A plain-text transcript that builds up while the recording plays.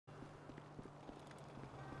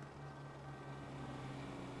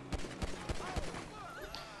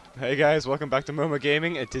Hey guys, welcome back to Momo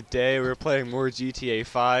Gaming, and today we're playing more GTA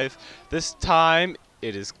 5. This time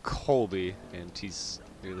it is Colby, and he's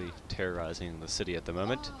really terrorizing the city at the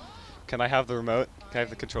moment. Can I have the remote? Can I have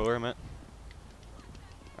the controller remote?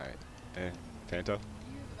 Alright. Panto?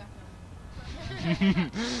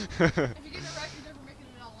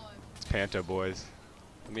 It's Panto, boys.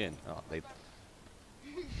 Let me in. Oh, they...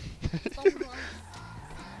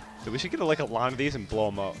 Dude, we should get like a line of these and blow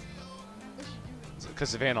them up.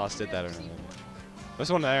 Because Vanos did that or something.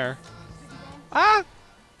 There's one there. Ah!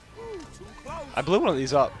 I blew one of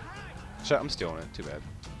these up. Shit, I'm stealing it. Too bad.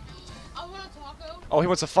 Oh, he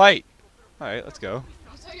wants to fight. Alright, let's go.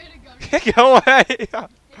 Go away!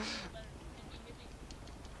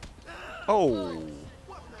 Oh.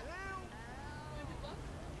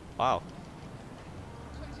 Wow.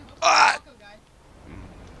 Ah!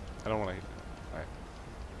 I don't want to. Alright.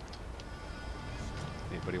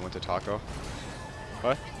 Anybody want a taco?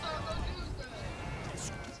 What? What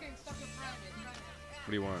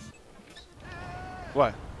do you want?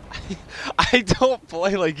 What? I don't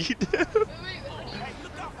play like you do.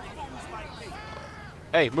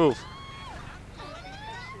 Hey, move.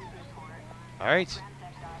 Alright.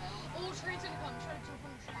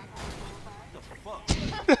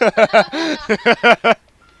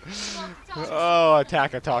 Oh,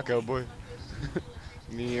 attack a taco, boy.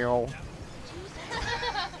 Meow.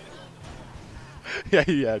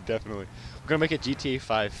 yeah, definitely. We're gonna make a GTA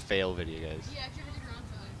 5 fail video, guys.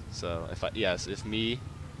 So if me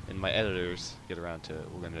and my editors get around to it,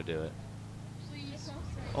 we're gonna do it.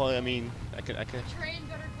 Well, I mean, I can. Train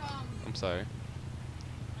better come. I'm sorry.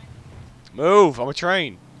 Move! I'm a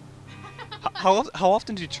train. How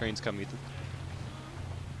often do trains come, Ethan?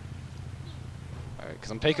 All right,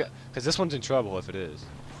 because this one's in trouble if it is.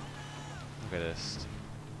 Look at this.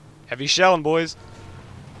 Heavy shelling, boys.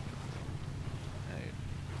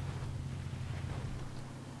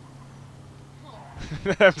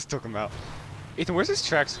 I was talking about. Ethan, where's his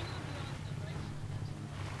tracks?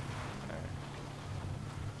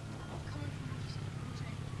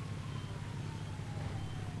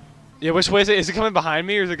 Yeah, which way is it? Is it coming behind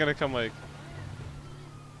me or is it gonna come like?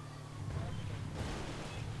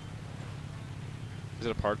 Is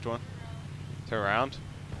it a parked one? Turn around.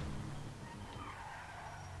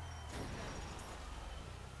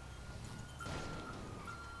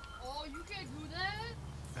 Oh, you can't do that?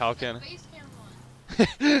 How can? Base camp one.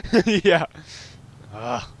 Yeah.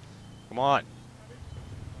 Come on.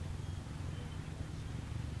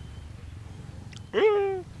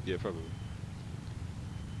 Yeah, probably.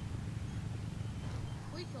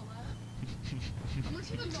 We kill that. I'm gonna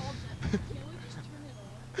see the knobs at. Can't we just turn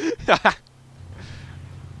it off?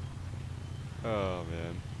 Oh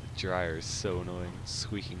man, the dryer is so annoying. It's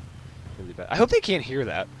squeaking really bad. I hope they can't hear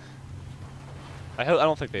that. I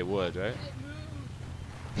don't think they would, right?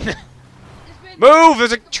 Move!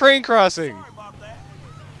 There's a train crossing.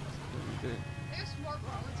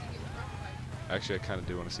 Actually, I kind of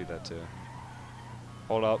do want to see that too.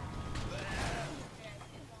 Hold up.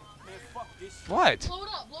 What? Blow it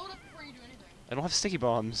up before you do anything. I don't have sticky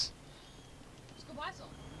bombs. Let's go buy some.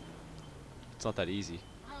 It's not that easy.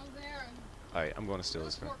 There. Alright, I'm going to steal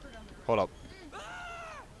this one. Down there. Hold up.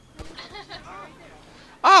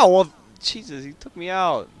 Oh, well, Jesus, he took me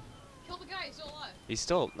out. Kill the guy, he's still alive. He's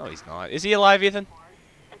still, no, he's not. Is he alive, Ethan?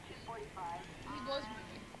 He was moving.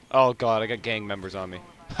 Oh God, I got gang members on me.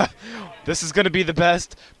 This is gonna be the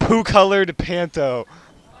best poo-colored Panto. Oh,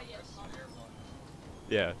 yes.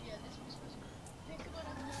 Yeah. Yeah, this was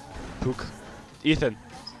Pook. Ethan,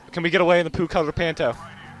 can we get away in the poo-colored Panto?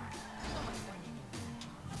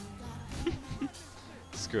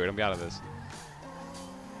 Screw it, I'm out of this.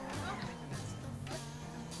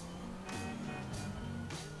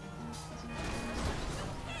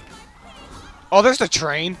 Oh, there's the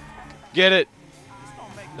train. Get it.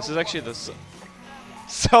 This is actually the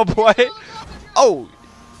subway. Oh,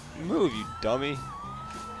 move, you dummy.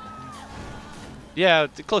 Yeah,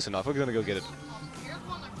 close enough. We're gonna go get it.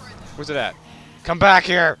 Where's it at? Come back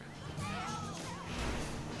here.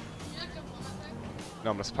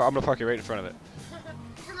 No, I'm gonna park it right in front of it.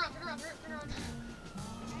 Turn around.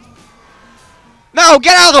 No,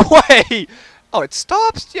 get out of the way! Oh, it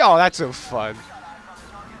stops? Yo, that's so fun.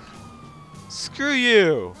 Screw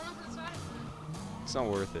you. It's not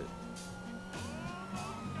worth it.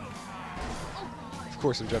 Of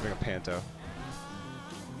course I'm jumping a Panto.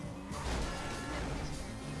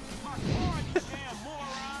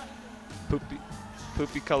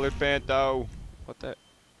 Poopy colored Panto. What the?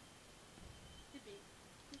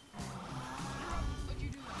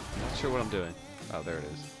 Not sure what I'm doing. Oh, there it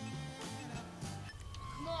is.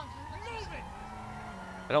 Come on,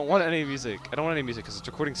 I don't want any music. I don't want any music because it's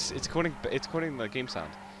recording. It's recording the game sound.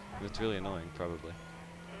 And it's really annoying, probably.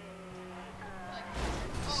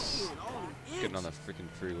 Getting on the freaking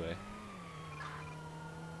freeway.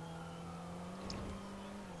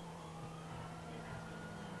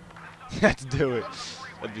 Let's do it.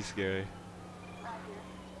 That'd be scary.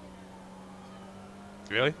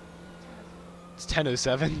 Really? It's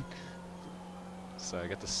 10:07. So I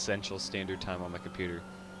got the Central Standard Time on my computer.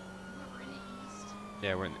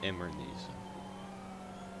 Yeah, we're in the east.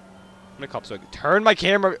 I'm gonna cop so I can turn my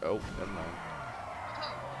camera. Oh, never mind.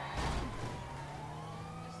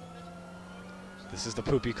 This is the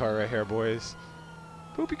poopy car right here, boys.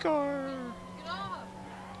 Poopy car. Get off.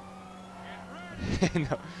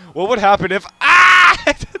 No. What would happen if ah?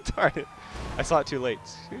 Darn it! I saw it too late.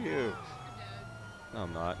 Screw you. No,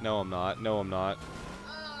 I'm not. No, I'm not. No, I'm not.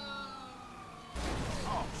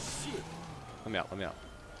 Oh shit! Let me out. Let me out.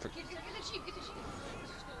 Get the sheep. Get the sheep.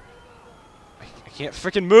 I can't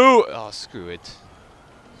freaking move. Oh, screw it.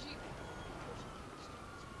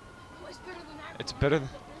 Oh, it's better than that. It's better than.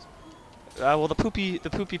 Well, the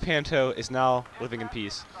poopy panto is now living in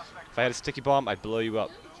peace. If I had a sticky bomb, I'd blow you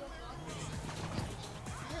up.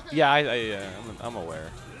 Yeah, I'm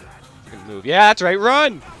aware. You can move. Yeah, that's right.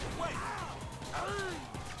 Run.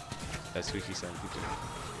 That squeaky sound.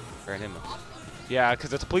 Burn him up. Yeah,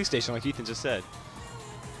 because it's a police station, like Ethan just said.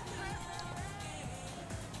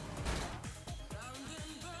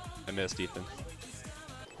 I missed Ethan.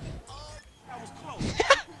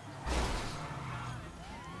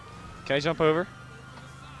 Can I jump over?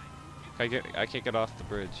 I can't get off the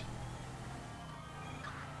bridge.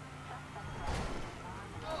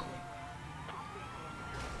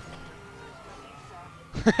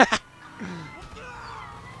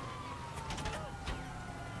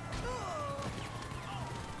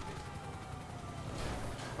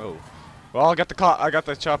 Oh. Well, I got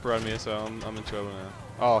the chopper on me, so I'm in trouble now.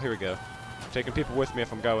 Oh, here we go. I'm taking people with me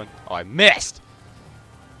if I'm going. Oh, I missed.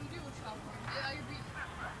 You do a chopper. Yeah, you're beating.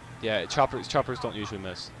 Yeah, choppers don't usually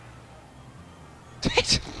miss.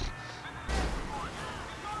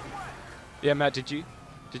 Yeah, Matt, did you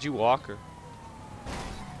walk or?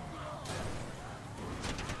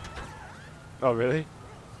 Oh, really?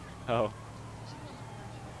 Oh.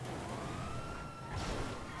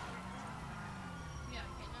 Yeah,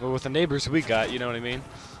 okay, no. Well, with the neighbors we got, you know what I mean?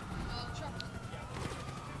 Chopper.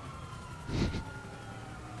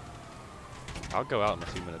 I'll go out in a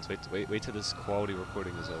few minutes. Wait till this quality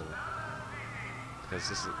recording is over. Because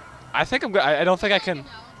this is. I think I'm. I don't think I can.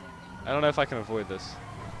 I don't know if I can avoid this.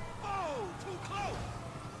 Oh, too close!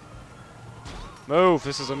 Move!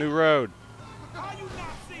 This is a new road. How you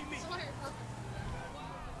not see me? It's not your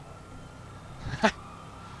purpose.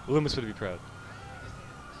 Loomis would be proud.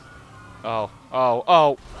 Oh.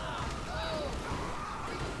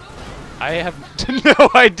 I have no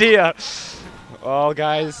idea. Oh,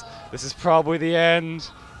 guys, this is probably the end.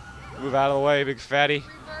 Move out of the way, big fatty.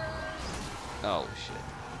 Oh shit.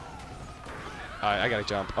 Alright, I gotta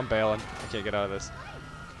jump. I'm bailing. I can't get out of this.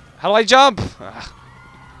 How do I jump? Ah.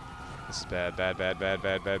 This is bad. Oh, you're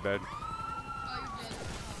dead.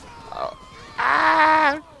 Oh.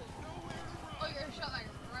 Ah! Oh, you're shot like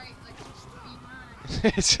right, like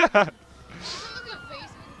behind. It's Look at the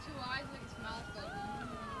face with the two eyes, like his mouth goes.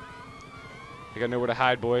 I gotta know where to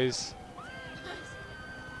hide, boys.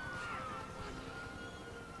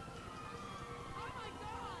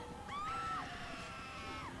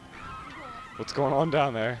 What's going on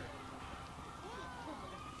down there?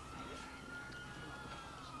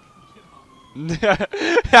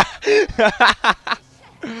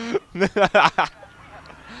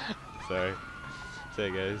 Sorry.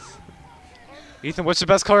 Say, guys. Ethan, what's the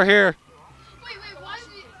best car here? Wait, why is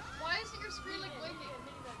your screen like blinking?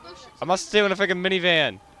 No, I must stay in a freaking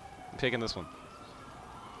minivan. I'm taking this one.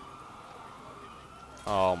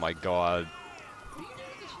 Oh my god. What are you doing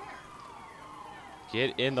with the chair?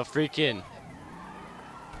 Get in the freaking.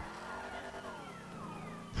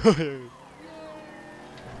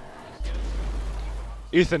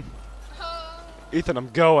 Ethan. Ethan, I'm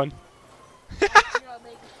going.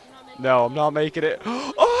 No, I'm not making it.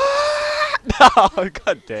 Oh! No,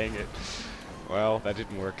 god dang it. Well, that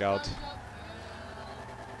didn't work out. What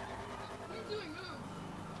are you doing? Move.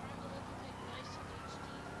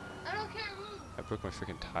 I don't care, move. I broke my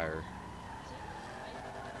freaking tire.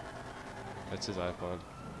 That's his iPod.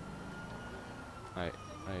 Alright.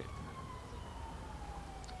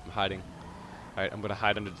 I'm hiding. Alright, I'm gonna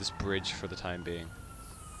hide under this bridge for the time being.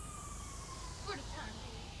 For the time.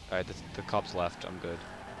 Alright, the cops left. I'm good.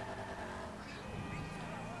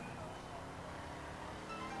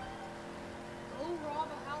 Go rob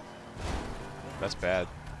a house. That's bad.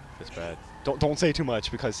 It's bad. Don't say too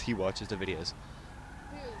much because he watches the videos.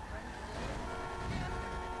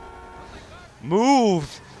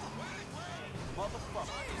 Move!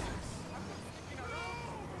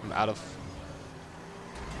 I'm out of.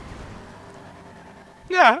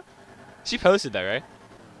 Yeah. She posted that, right?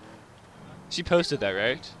 She posted that,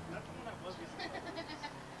 right?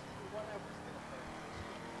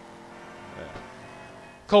 Yeah.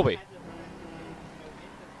 Colby.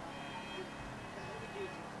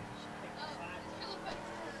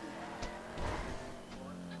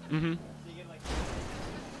 Mm-hmm.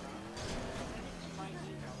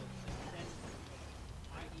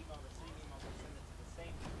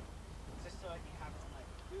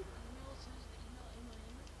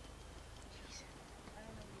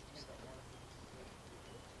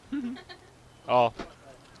 Oh,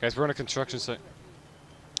 guys, we're on a construction site.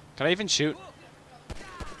 Can I even shoot?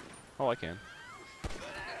 Oh, I can.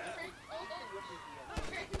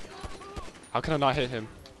 How can I not hit him?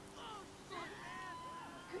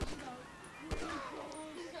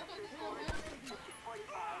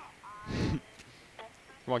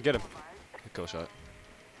 Come on, get him. Kill shot.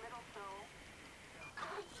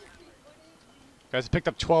 Guys, I picked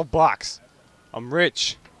up 12 bucks. I'm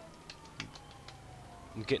rich.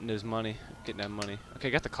 I'm getting his money. I'm getting that money. Okay,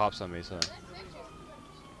 I got the cops on me, so I'm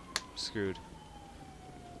screwed.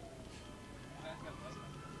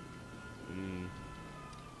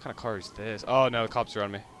 What kind of car is this? Oh no, the cops are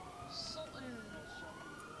on me.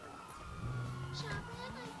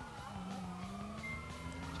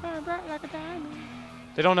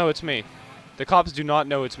 They don't know it's me. The cops do not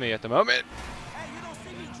know it's me at the moment. Hey, you don't see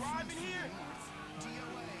me driving here?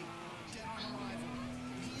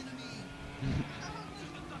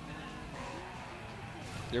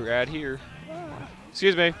 You're right here.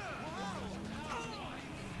 Excuse me.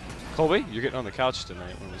 Colby, you're getting on the couch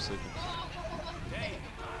tonight when we're sleeping.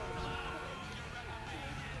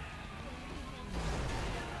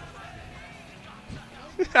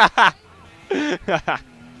 Oh god.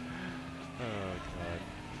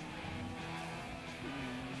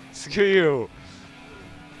 Screw you.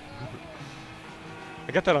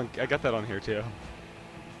 I got that on here too.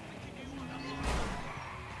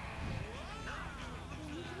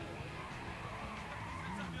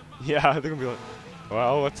 Yeah, they're gonna be like,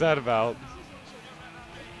 well, what's that about?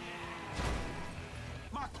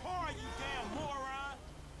 My car, you damn moron!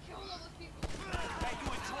 Hey, you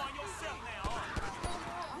enjoying yourself now, huh?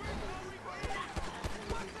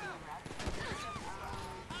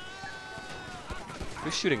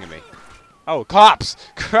 Who's shooting at me? Oh, cops!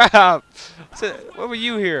 Crap! What were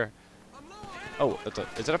you here? Oh,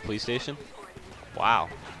 is that a police station? Wow.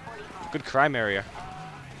 Good crime area.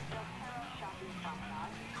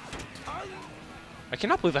 I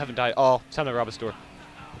cannot believe I haven't died. Oh, it's time to rob a store.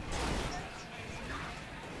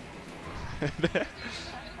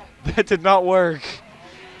 That did not work.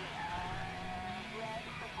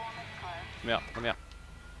 Let me out. Let me out.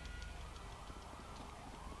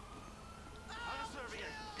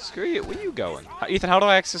 Screw you. Where are you going? Ethan, how do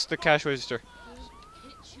I access the cash register?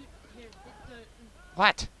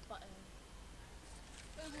 What?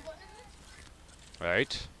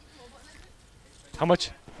 Right. How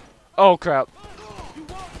much? Oh, crap.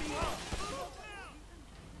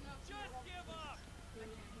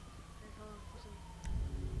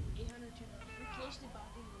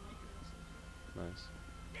 Nice.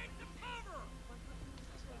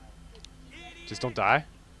 Just don't die.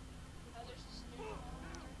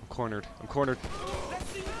 I'm cornered. I'm cornered.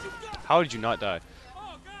 How did you not die?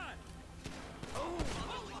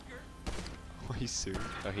 Oh, he's sued.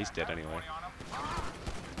 Oh, he's dead anyway.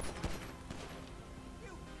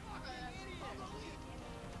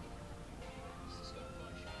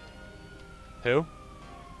 Who?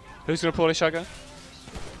 Who's gonna pull a shotgun?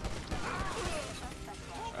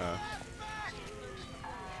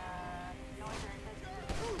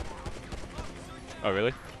 Oh,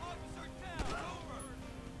 really?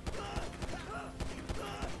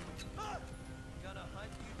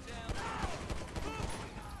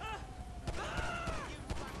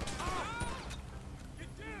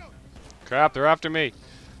 Crap, they're after me.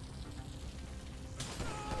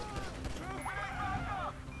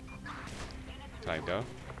 Can I go?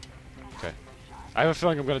 Okay. I have a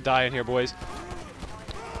feeling I'm gonna die in here, boys.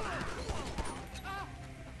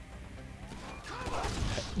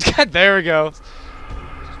 There we go.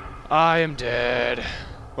 I am dead.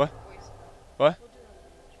 What? What?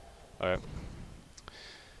 Alright.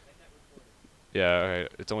 Yeah,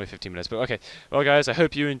 alright. It's only 15 minutes, but okay. Well, guys, I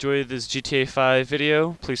hope you enjoyed this GTA 5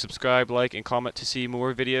 video. Please subscribe, like, and comment to see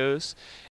more videos.